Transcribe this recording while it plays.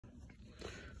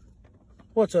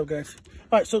What's up, guys?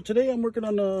 All right, so today I'm working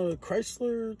on a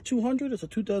Chrysler 200. It's a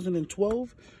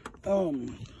 2012. So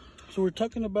we're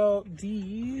talking about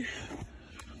the,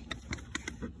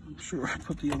 I'm sure I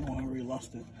put the other one, I already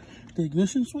lost it. The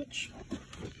ignition switch.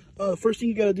 First thing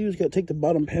you gotta do is you gotta take the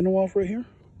bottom panel off right here.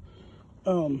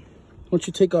 Once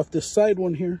you take off this side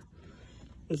one here,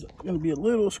 there's gonna be a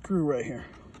little screw right here.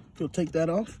 You'll take that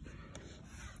off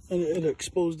and it'll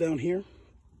expose down here.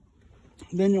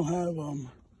 Then you'll have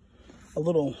a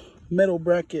little metal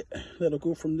bracket that'll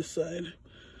go from this side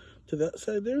to that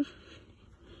side there.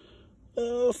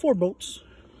 4 bolts,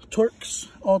 Torx,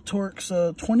 all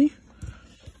Torx 20.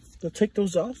 They'll take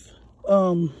those off.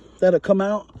 That'll come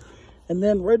out, and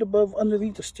then right above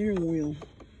underneath the steering wheel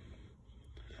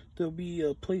there'll be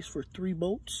a place for 3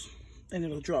 bolts, and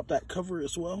it'll drop that cover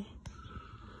as well.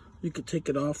 You could take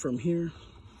it off from here.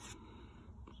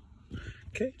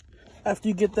 Okay, after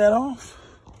you get that off,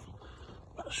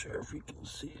 not sure if you can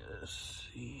see this.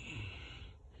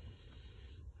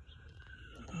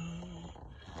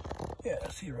 Yeah,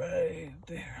 see right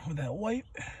there with that white.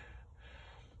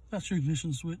 That's your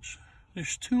ignition switch.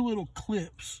 There's 2 little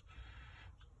clips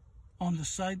on the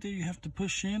side there you have to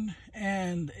push in,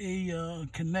 and a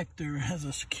connector has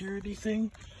a security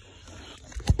thing.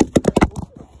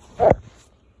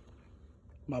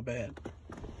 My bad.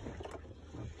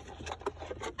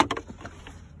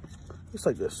 It's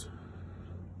like this.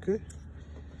 Okay,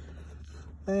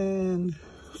 and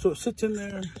so it sits in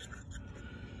there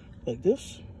like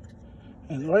this,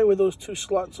 and right where those 2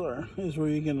 slots are is where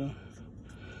you're gonna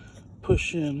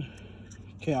push in.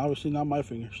 Okay, obviously not my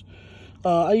fingers.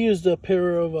 I used a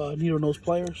pair of needle nose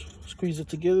pliers, squeeze it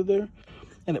together there,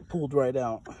 and it pulled right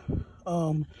out.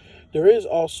 There is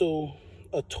also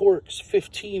a Torx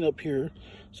 15 up here,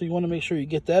 so you want to make sure you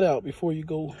get that out before you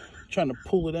go trying to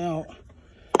pull it out.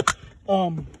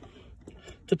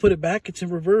 To put it back, it's in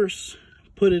reverse.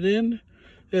 Put it in,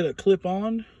 it'll clip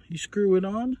on, you screw it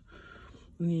on,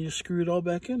 and you just screw it all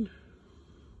back in.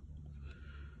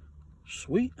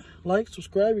 Sweet. Like,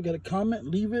 subscribe, you got a comment,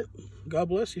 leave it. God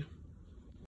bless you.